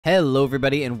Hello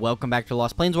everybody and welcome back to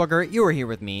Lost Planeswalker. You are here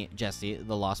with me, Jesse,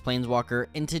 the Lost Planeswalker,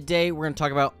 and today we're going to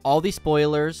talk about all the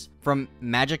spoilers from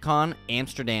MagicCon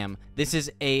Amsterdam. This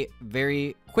is a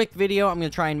very quick video. I'm going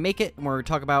to try and make it, and we're going to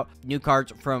talk about new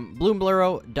cards from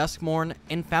Bloomburrow, Duskmourn,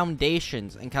 and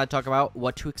Foundations, and kind of talk about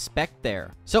what to expect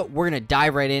there. So we're going to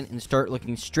dive right in and start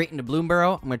looking straight into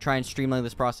Bloomburrow. I'm going to try and streamline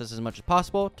this process as much as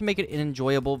possible to make it an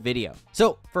enjoyable video.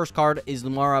 So first card is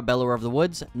Lumara, Bellower of the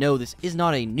Woods. No, this is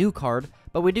not a new card,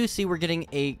 but we do see we're getting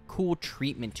a cool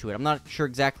treatment to it. I'm not sure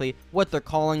exactly what they're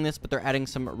calling this, but they're adding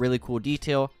some really cool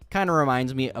detail. Kind of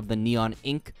reminds me of the neon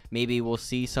ink. Maybe we'll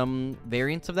see some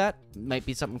variants of that. Might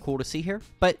be something cool to see here.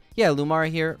 But yeah, Lumara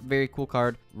here, very cool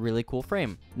card, really cool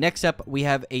frame. Next up, we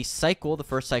have a cycle, the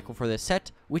first cycle for this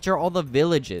set, which are all the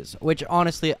villages, which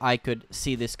honestly, I could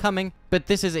see this coming. But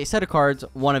this is a set of cards,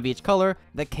 one of each color,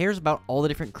 that cares about all the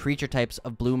different creature types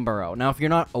of Bloomburrow. Now, if you're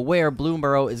not aware,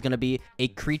 Bloomburrow is going to be a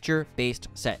creature-based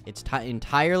set. It's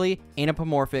entirely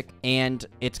anthropomorphic, and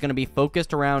it's going to be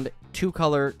focused around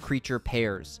two-color creature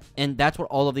pairs. And that's what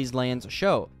all of these lands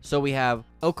show. So we have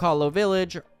Oak Hollow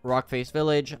Village, Rockface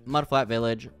Village, Mudflat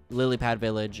Village, Lilypad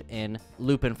Village, and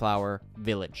Lupinflower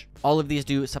Village. All of these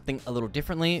do something a little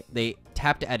differently. They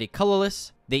tap to add a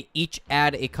colorless. They each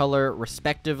add a color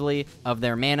respectively of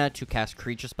their mana to cast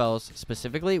creature spells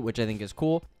specifically, which I think is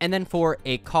cool. And then for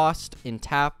a cost in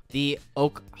tap, the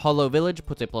Oak Hollow Village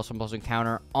puts a +1/+1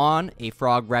 counter on a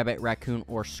frog, rabbit, raccoon,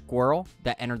 or squirrel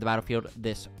that entered the battlefield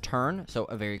this turn. So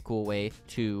a very cool way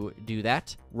to do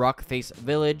that. Rockface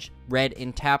Village, red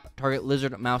in tap, target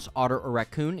lizard, mouse, otter, or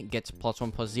raccoon gets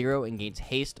 +1/+0 and gains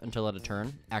haste until end of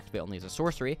turn. Activate only as a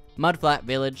sorcery. Mudflat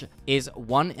Village is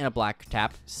 1 in a black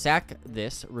tap. Sack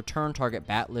this, return target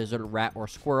bat, lizard, rat, or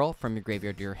squirrel from your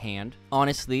graveyard to your hand.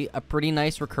 Honestly, a pretty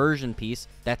nice recursion piece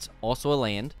that's also a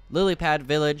land. Lilypad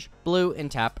Village, blue in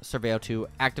tap, Surveil 2,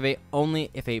 activate only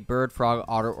if a bird, frog,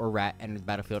 otter, or rat enters the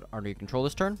battlefield under your control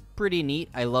this turn. Pretty neat.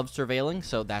 I love surveilling,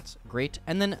 so that's great.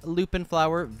 And then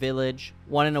Lupinflower Village,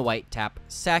 1 in a white tap,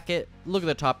 sack it. Look at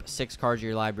the top 6 cards of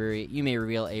your library. You may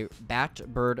reveal a bat,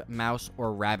 bird, mouse,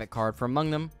 or rabbit card from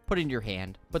among them. Put it into your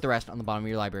hand. Put the rest on the bottom of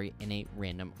your library in a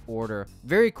random order.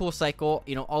 Very cool cycle.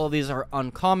 You know, all of these are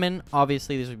uncommon.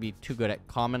 Obviously, these would be too good at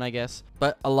common, I guess.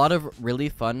 But a lot of really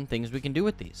fun things we can do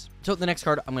with these. So the next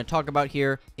card I'm going to talk about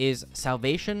here is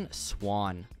Salvation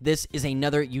Swan. This is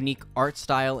another unique art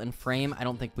style and frame I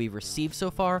don't think we've received so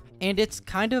far. And it's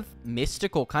kind of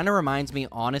mystical. Kind of reminds me,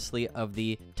 honestly, of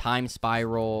the Time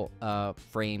Spiral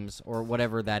frames or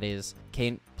whatever that is.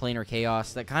 Planar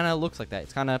Chaos, that kind of looks like that.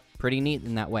 It's kind of pretty neat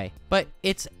in that way. But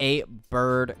it's a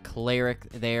bird cleric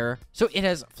there. So it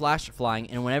has flash flying,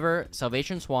 and whenever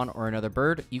Salvation Swan or another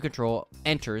bird you control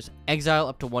enters, exile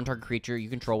up to 1 target creature you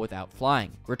control without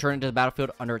flying. Return it to the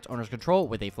battlefield under its owner's control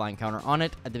with a flying counter on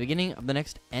it at the beginning of the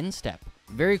next end step.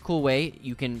 Very cool way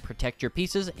you can protect your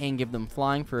pieces and give them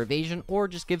flying for evasion, or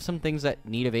just give some things that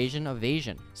need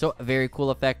evasion. So a very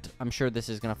cool effect. I'm sure this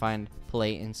is going to find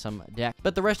play in some deck.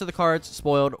 But the rest of the cards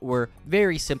spoiled were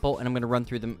very simple, and I'm going to run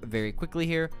through them very quickly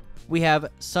here. We have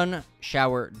Sun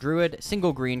Shower Druid,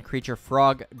 single green creature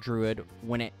frog druid.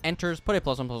 When it enters, put a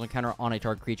 +1/+1 counter on a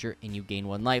target creature and you gain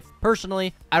 1 life.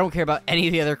 Personally, I don't care about any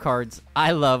of the other cards.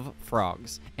 I love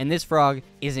frogs, and this frog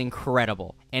is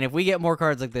incredible. And if we get more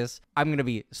cards like this, I'm gonna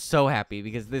be so happy,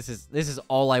 because this is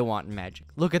all I want in Magic.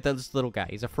 Look at this little guy.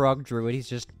 He's a frog druid. He's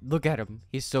just, look at him.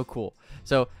 He's so cool.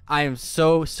 So I am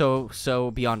so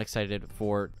beyond excited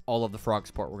for all of the frog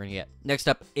support we're gonna get. Next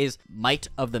up is Might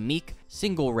of the Meek,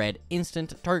 single red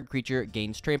instant. Target creature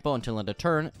gains trample until end of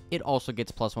turn. It also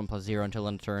gets +1/+0 until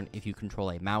end of turn if you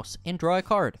control a mouse and draw a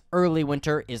card. Early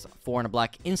Winter is 4 in a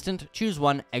black instant. Choose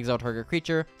 1, exile target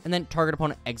creature, and then target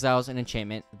opponent exiles an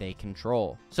enchantment they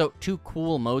control. So 2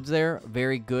 cool modes there.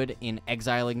 Very good in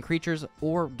exiling creatures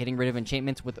or getting rid of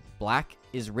enchantments with black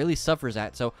is really suffers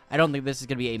at. So I don't think this is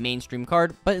going to be a mainstream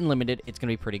card, but in limited, it's going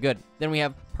to be pretty good. Then we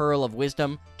have Pearl of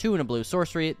Wisdom, 2 in a blue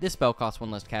sorcery. This spell costs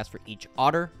 1 less cast for each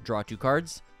otter. Draw 2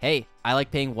 cards. Hey, I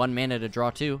like paying 1 mana to draw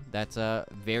 2. That's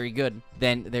very good.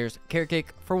 Then there's Carrot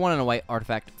Cake for 1 in a white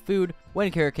artifact food.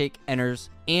 When Carrot Cake enters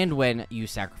and when you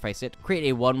sacrifice it,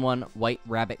 create a 1/1 white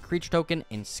rabbit creature token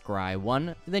and scry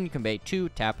 1. Then you can pay 2,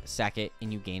 tap, sack it,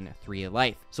 and you gain 3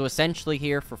 life. So essentially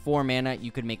here for 4 mana,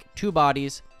 you could make 2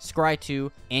 bodies, scry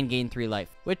 2, and gain 3 life,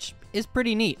 which is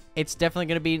pretty neat. It's definitely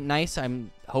going to be nice.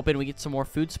 I'm hoping we get some more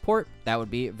food support. That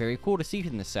would be very cool to see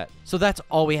in this set. So that's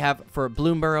all we have for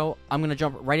Bloomburrow. I'm going to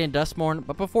jump right into Duskmourn,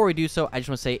 but before we do so, I just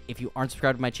want to say, if you aren't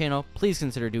subscribed to my channel, please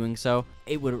consider doing so.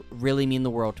 It would really mean the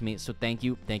world to me, so thank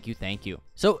you, thank you, thank you.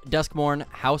 So Duskmourn,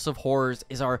 House of Horrors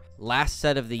is our last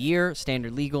set of the year,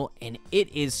 standard legal, and it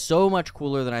is so much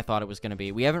cooler than I thought it was going to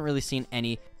be. We haven't really seen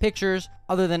any pictures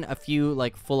other than a few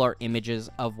like full art images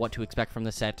of what to expect from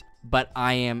the set, but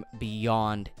I am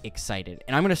beyond excited.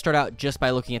 And I'm going to start out just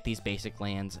by looking at these basic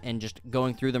lands and just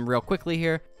going through them real quickly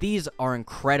here. These are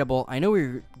incredible. I know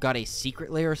we got a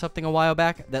secret layer or something a while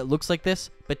back that looks like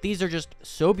this, but these are just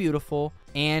so beautiful,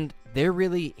 and they're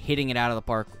really hitting it out of the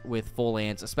park with full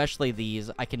lands, especially these.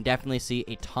 I can definitely see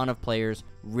a ton of players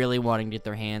really wanting to get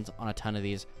their hands on a ton of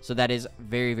these, so that is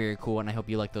very, very cool, and I hope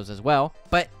you like those as well.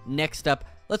 But next up,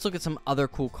 let's look at some other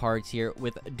cool cards here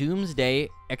with Doomsday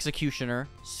Executioner,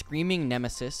 Screaming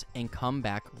Nemesis, and Come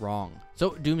Back Wrong.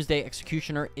 So Doomsday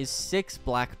Executioner is 6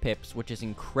 black pips, which is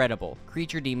incredible.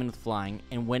 Creature demon with flying,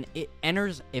 and when it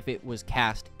enters, if it was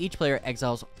cast, each player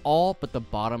exiles all but the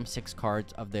bottom 6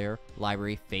 cards of their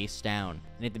library face down.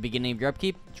 And at the beginning of your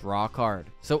upkeep, draw a card.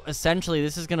 So essentially,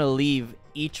 this is going to leave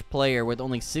each player with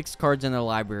only 6 cards in their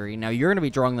library. Now, you're going to be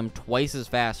drawing them twice as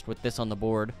fast with this on the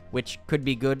board, which could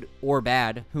be good or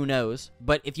bad, who knows.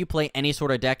 But if you play any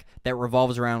sort of deck that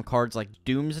revolves around cards like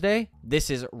Doomsday, this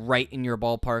is right in your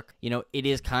ballpark. You know, it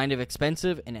is kind of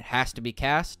expensive and it has to be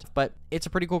cast, but it's a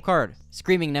pretty cool card.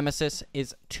 Screaming Nemesis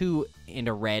is 2 and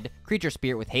a red, creature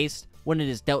spirit with haste. When it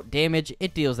is dealt damage,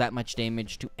 it deals that much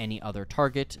damage to any other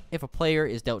target. If a player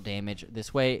is dealt damage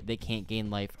this way, they can't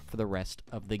gain life for the rest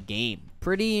of the game.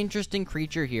 Pretty interesting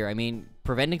creature here. I mean,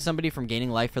 preventing somebody from gaining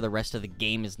life for the rest of the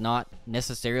game is not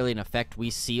necessarily an effect we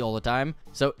see all the time,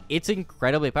 so it's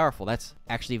incredibly powerful. That's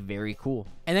actually very cool.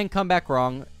 And then Come Back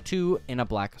Wrong, 2 in a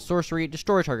black sorcery,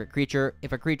 destroy target creature.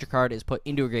 If a creature card is put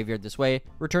into a graveyard this way,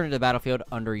 return it to the battlefield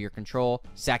under your control,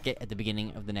 sack it at the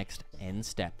beginning of the next end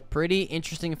step. Pretty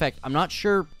interesting effect. I'm not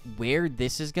sure where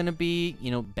this is going to be, you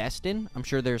know, best in. I'm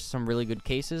sure there's some really good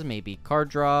cases, maybe card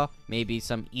draw, maybe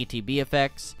some ETB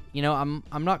effects. You know,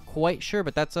 I'm not quite sure,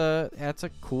 but that's a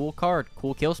cool card.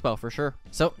 Cool kill spell for sure.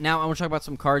 So now I want to talk about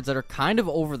some cards that are kind of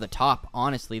over the top,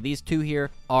 honestly. These 2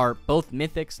 here are both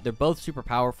mythics. They're both super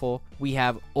powerful. We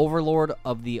have Overlord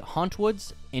of the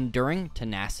Hauntwoods, Enduring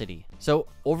Tenacity. So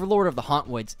Overlord of the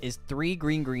Hauntwoods is 3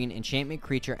 green enchantment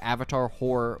creature avatar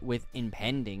horror with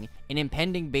impending. And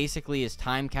impending basically is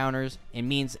time counters. It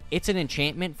means it's an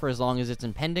enchantment for as long as it's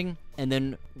impending, and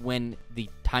then when the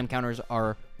time counters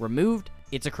are removed,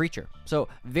 it's a creature. So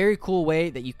very cool way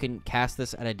that you can cast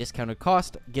this at a discounted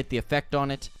cost, get the effect on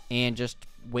it, and just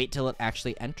wait till it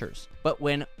actually enters. But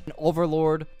when an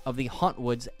Overlord of the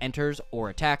Hauntwoods enters or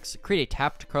attacks, create a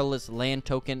tapped colorless land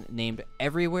token named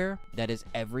Everywhere that is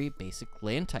every basic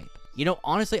land type. You know,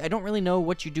 honestly, I don't really know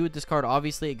what you do with this card.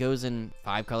 Obviously, it goes in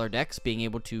 5-color decks, being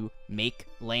able to make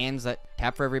lands that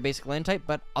tap for every basic land type.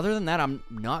 But other than that, I'm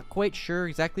not quite sure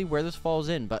exactly where this falls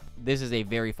in. But this is a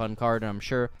very fun card, and I'm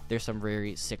sure there's some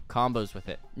very sick combos with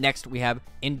it. Next, we have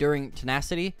Enduring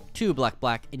Tenacity, 2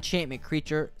 black enchantment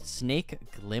creature, Snake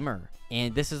Glimmer.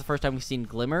 And this is the first time we've seen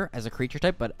Glimmer as a creature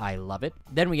type, but I love it.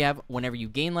 Then we have whenever you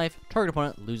gain life, target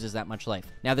opponent loses that much life.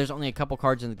 Now, there's only a couple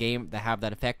cards in the game that have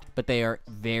that effect, but they are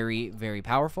very, very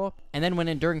powerful. And then when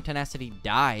Enduring Tenacity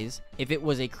dies, if it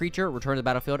was a creature, return to the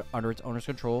battlefield under its owner's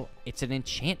control, it's an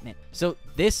enchantment. So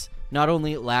this not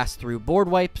only lasts through board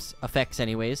wipes, effects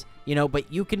anyways, you know,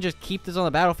 but you can just keep this on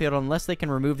the battlefield unless they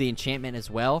can remove the enchantment as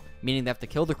well, meaning they have to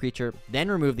kill the creature, then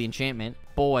remove the enchantment.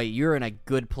 Boy, you're in a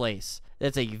good place.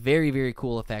 That's a very, very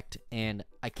cool effect, and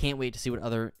I can't wait to see what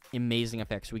other amazing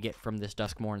effects we get from this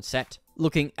Duskmourn set.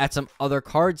 Looking at some other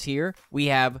cards here, we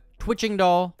have Twitching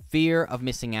Doll, Fear of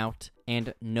Missing Out,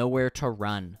 and Nowhere to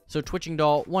Run. So Twitching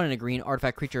Doll, 1 in a green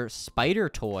artifact creature, Spider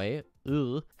Toy.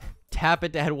 Ooh. Tap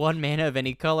it to add 1 mana of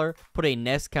any color, put a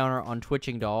nest counter on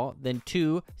Twitching Doll, then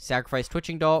 2, sacrifice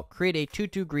Twitching Doll, create a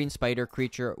 2/2 green spider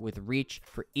creature with reach.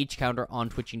 For each counter on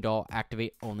Twitching Doll,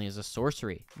 activate only as a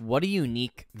sorcery. What a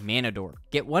unique mana door.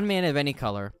 Get 1 mana of any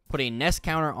color, put a nest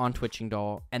counter on Twitching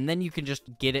Doll, and then you can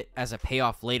just get it as a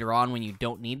payoff later on when you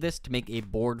don't need this to make a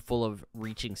board full of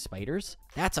reaching spiders.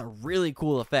 That's a really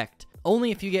cool effect.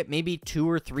 Only if you get maybe 2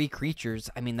 or 3 creatures.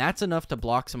 I mean, that's enough to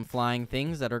block some flying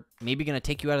things that are maybe going to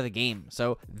take you out of the game.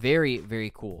 So very,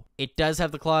 very cool. It does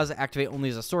have the clause activate only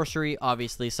as a sorcery.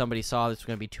 Obviously, somebody saw this was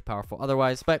going to be too powerful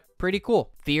otherwise, but pretty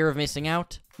cool. Fear of Missing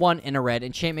Out, 1 in a red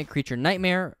enchantment creature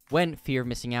Nightmare. When Fear of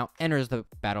Missing Out enters the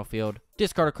battlefield,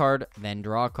 discard a card, then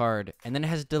draw a card. And then it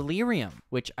has Delirium,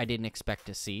 which I didn't expect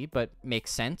to see, but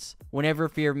makes sense. Whenever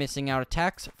Fear of Missing Out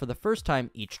attacks for the first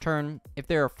time each turn, if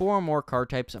there are 4 or more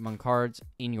card types among cards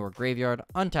in your graveyard,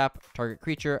 untap target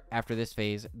creature. After this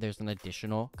phase, there's an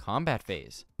additional combat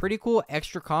phase. Pretty cool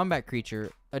extra combat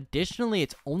creature. additionally,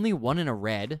 it's only 1 in a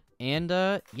red. And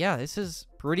yeah, this is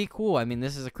pretty cool. I mean,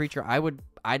 this is a creature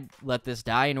I'd let this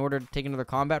die in order to take another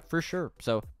combat for sure.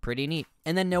 So pretty neat.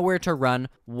 And then nowhere to run,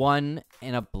 1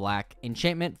 in a black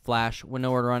enchantment. Flash, when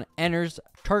nowhere to run enters,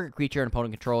 target creature and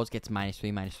opponent controls gets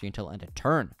 -3/-3 until end of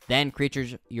turn. Then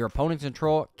creatures your opponents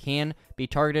control can be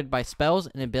targeted by spells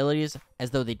and abilities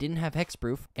as though they didn't have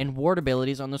hexproof, and ward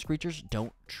abilities on those creatures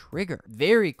don't trigger.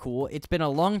 Very cool. It's been a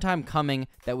long time coming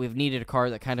that we've needed a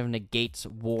card that kind of negates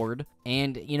ward,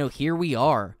 and you know, here we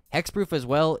are. Hexproof as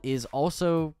well is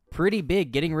also pretty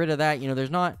big. Getting rid of that, you know,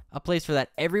 there's not a place for that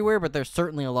everywhere, but there's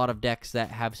certainly a lot of decks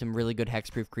that have some really good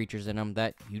hexproof creatures in them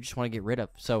that you just want to get rid of.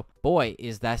 So boy,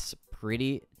 is that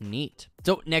pretty neat.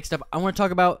 So next up, I want to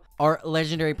talk about our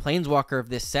legendary planeswalker of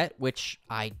this set, which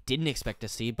I didn't expect to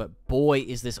see, but boy,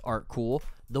 is this art cool.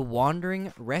 The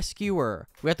Wandering Rescuer.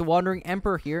 We got the Wandering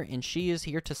Emperor here, and she is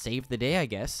here to save the day, I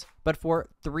guess. But for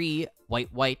 3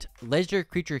 white, legendary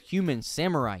creature human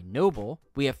samurai noble,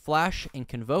 we have Flash and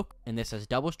Convoke, and this has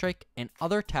double strike, and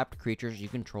other tapped creatures you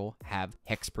control have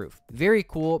hexproof. Very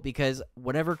cool, because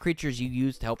whatever creatures you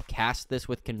use to help cast this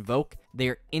with Convoke,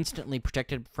 they're instantly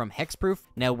protected from hexproof.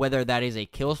 Now, whether that is a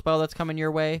kill spell that's coming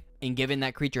your way, and given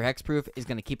that creature hexproof is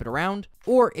going to keep it around,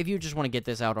 or if you just want to get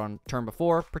this out on turn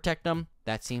before, protect them,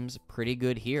 that seems pretty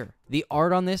good here. The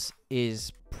art on this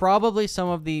is probably some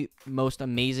of the most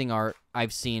amazing art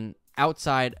I've seen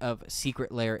outside of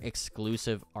Secret Lair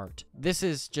exclusive art. This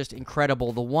is just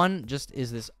incredible. The one just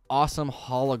is this awesome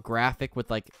holographic with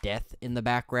like death in the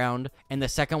background, and the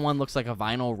second one looks like a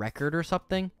vinyl record or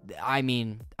something. I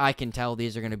mean, I can tell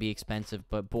these are going to be expensive,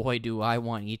 but boy, do I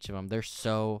want each of them. They're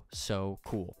so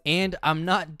cool. And I'm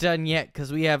not done yet,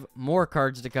 because we have more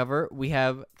cards to cover. We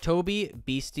have Toby,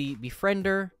 Beastie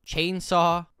Befriender,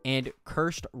 Chainsaw, and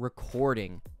Cursed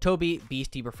Recording. Toby,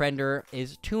 Beastie Befriender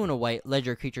is 2 and a white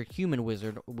legendary creature human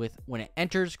wizard with, when it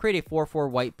enters, create a 4/4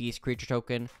 white beast creature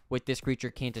token. With this creature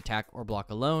can't attack or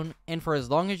block alone, and for as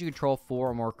long as you control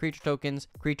 4 or more creature tokens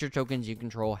you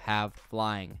control have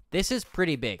flying. This is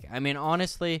pretty big. I mean,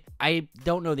 honestly, I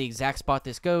don't know the exact spot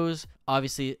this goes.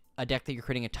 Obviously, a deck that you're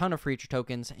creating a ton of creature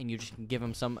tokens and you just can give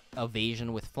them some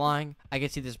evasion with flying. I can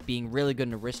see this being really good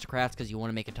in Aristocrats because you want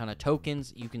to make a ton of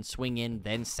tokens. You can swing in,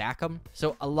 then sack them.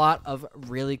 So a lot of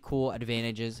really cool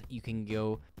advantages you can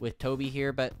go with Toby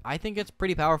here, but I think it's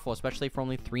pretty powerful, especially for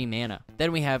only 3 mana.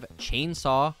 Then we have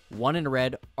Chainsaw, 1 in a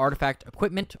red, artifact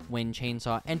equipment. When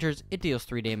Chainsaw enters, it deals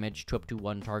 3 damage to up to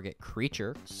 1 target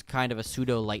creature. It's kind of a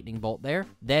pseudo lightning bolt there.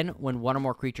 Then when 1 or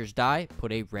more creatures die,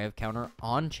 put a rev counter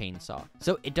on Chainsaw.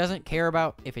 So it doesn't care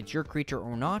about if it's your creature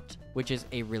or not, which is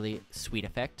a really sweet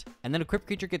effect. And then equipped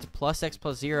creature gets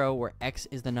 +X+0, where X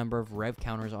is the number of rev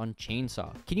counters on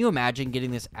Chainsaw. Can you imagine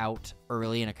getting this out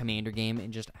early in a commander game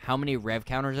and just how many rev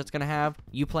counters it's going to have?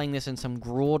 You playing this in some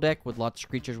Gruul deck with lots of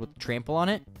creatures with trample on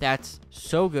it? That's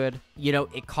so good. You know,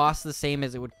 it costs the same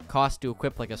as it would cost to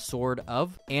equip like a Sword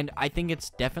of, and I think it's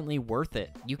definitely worth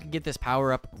it. You can get this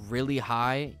power up really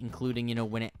high, including, you know,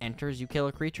 when it enters you kill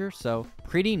a creature, so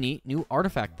pretty neat new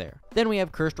artifact there. Then we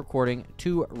have Cursed Recording,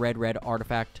 2 red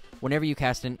artifact. Whenever you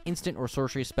cast an instant or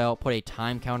sorcery spell, put a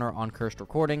time counter on Cursed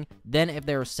Recording. Then if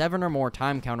there are 7 or more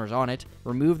time counters on it,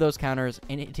 remove those counters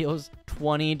and it deals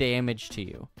 20 damage to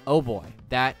you. Oh boy,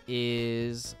 that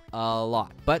is a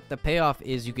lot. But the payoff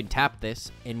is you can tap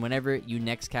this, and whenever you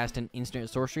next cast an instant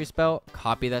sorcery spell,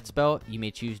 copy that spell. You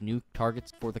may choose new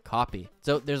targets for the copy.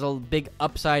 So there's a big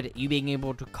upside at you being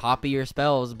able to copy your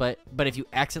spells, but if you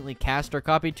accidentally cast or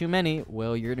copy too many,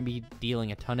 well, you're going to be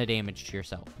dealing a ton of damage to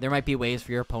yourself. There might be ways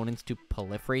for your opponents to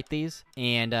proliferate these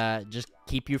and just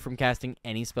keep you from casting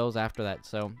any spells after that.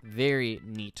 So very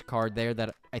neat card there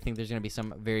that I think there's going to be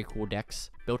some very cool decks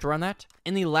built around that.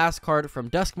 And the last card from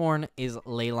Duskmourn is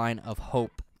Leyline of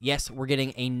Hope. Yes, we're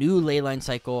getting a new Leyline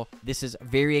cycle. This is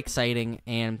very exciting,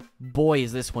 and boy,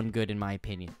 is this one good in my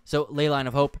opinion. So, Leyline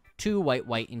of Hope, 2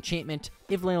 white enchantment.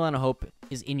 If Leyline of Hope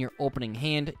is in your opening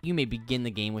hand, you may begin the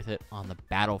game with it on the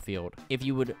battlefield. If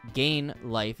you would gain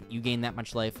life, you gain that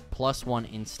much life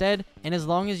 +1 instead, and as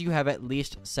long as you have at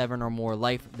least 7 or more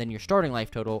life than your starting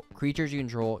life total, creatures you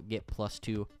control get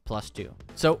 +2/+2.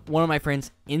 So, one of my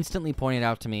friends instantly pointed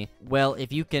out to me, well,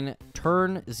 if you can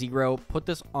turn 0, put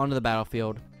this onto the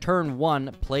battlefield, turn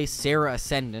 1, play Serra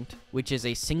Ascendant, which is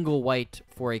a single white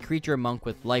for a creature monk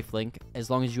with lifelink. As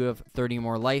long as you have 30 or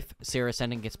more life, Serra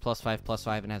Ascendant gets +5/+5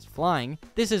 +5 and has flying.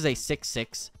 This is a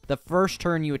 6/6. The first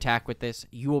turn you attack with this,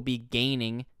 you will be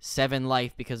gaining 7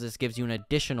 life because this gives you an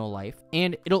additional life,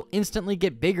 and it'll instantly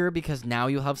get bigger because now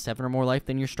you'll have 7 or more life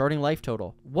than your starting life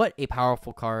total. What a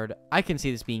powerful card. I can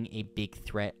see this being a big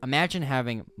threat. Imagine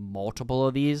having multiple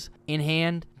of these in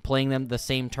hand, playing them the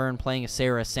same turn, playing a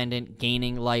Sarah Ascendant,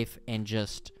 gaining life, and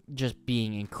just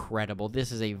being incredible.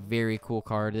 This is a very cool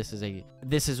card. This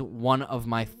is one of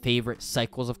my favorite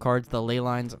cycles of cards, the ley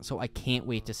lines, so I can't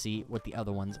wait to see what the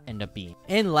other ones end up being.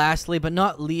 And lastly, but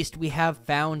not least, we have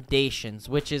Foundations,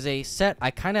 which is a set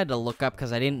I kind of had to look up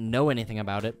because I didn't know anything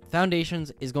about it.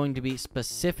 Foundations is going to be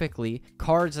specifically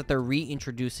cards that they're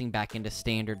reintroducing back into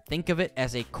Standard. Think of it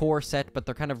as a core set, but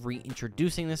they're kind of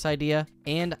reintroducing this idea,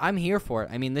 and I'm here for it.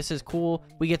 I mean, this is cool.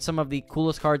 We get some of the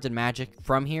coolest cards in Magic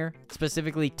from here.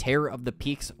 Specifically, Terror of the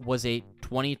Peaks was a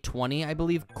 2020, I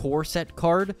believe, core set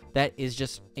card that is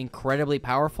just incredibly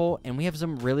powerful, and we have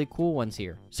some really cool ones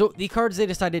here. So the cards they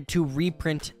decided to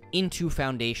reprint into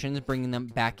Foundations, bringing them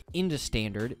back into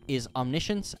Standard, is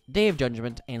Omniscience, Day of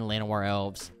Judgment, and Llanowar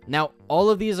Elves. Now, all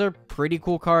of these are pretty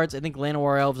cool cards. I think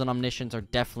Llanowar Elves and Omniscience are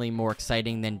definitely more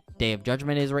exciting than Day of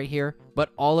Judgment is right here,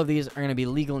 but all of these are going to be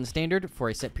legal in Standard for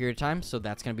a set period of time, so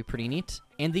that's going to be pretty neat.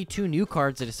 And the 2 new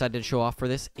cards I decided to show off for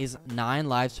this is 9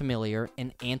 Lives Familiar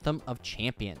and Anthem of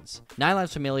Champions. 9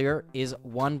 Lives Familiar is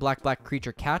 1 black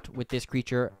creature cat. With this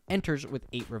creature enters with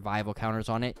 8 revival counters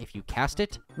on it if you cast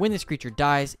it. When this creature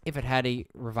dies, if it had a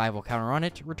revival counter on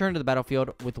it, return to the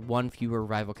battlefield with 1 fewer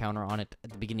revival counter on it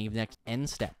at the beginning of the next end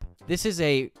step. This is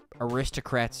a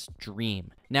Aristocrat's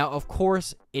Dream. Now, of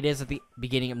course, it is at the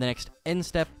beginning of the next end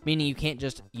step, meaning you can't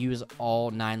just use all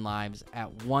 9 lives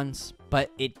at once,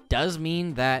 but it does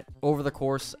mean that over the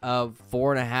course of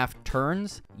 4.5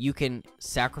 turns, you can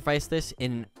sacrifice this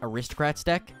in an Aristocrats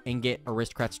deck and get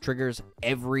Aristocrats triggers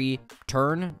every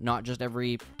turn, not just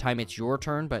every time it's your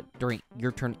turn, but during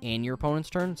your turn and your opponent's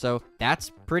turn, so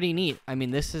that's pretty neat. I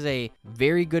mean, this is a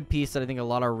very good piece that I think a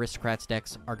lot of Aristocrats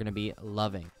decks are going to be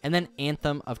loving. And then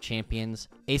Anthem of Champions,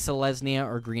 a Selesnya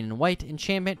or green and white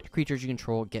enchantment, creatures you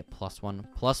control get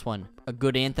 +1/+1. A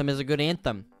good Anthem is a good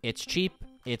Anthem. It's cheap,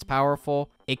 it's powerful,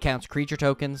 it counts creature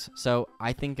tokens, so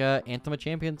I think Anthem of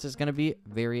Champions is going to be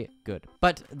very good.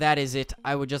 But that is it.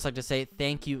 I would just like to say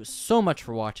thank you so much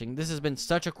for watching. This has been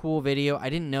such a cool video. I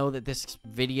didn't know that this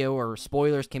video or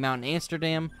spoilers came out in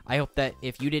Amsterdam. I hope that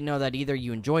if you didn't know that either,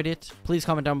 you enjoyed it. Please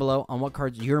comment down below on what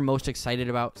cards you're most excited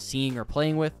about seeing or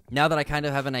playing with. Now that I kind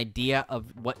of have an idea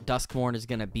of what Duskmourn is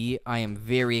going to be, I am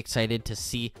very excited to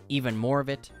see even more of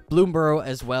it. Bloomburrow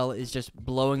as well is just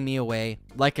blowing me away.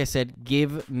 Like I said,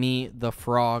 give me the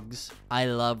frogs. I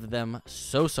love them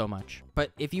so much.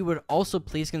 But if you would also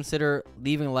please consider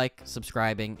leaving a like,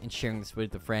 subscribing, and sharing this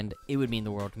with a friend, it would mean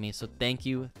the world to me. So thank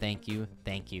you, thank you,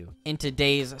 thank you. And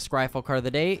today's Scryfall card of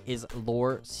the day is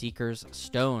Lore Seeker's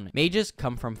Stone. Mages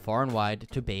come from far and wide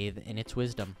to bathe in its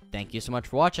wisdom. Thank you so much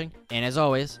for watching, and as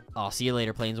always, I'll see you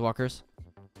later, Planeswalkers.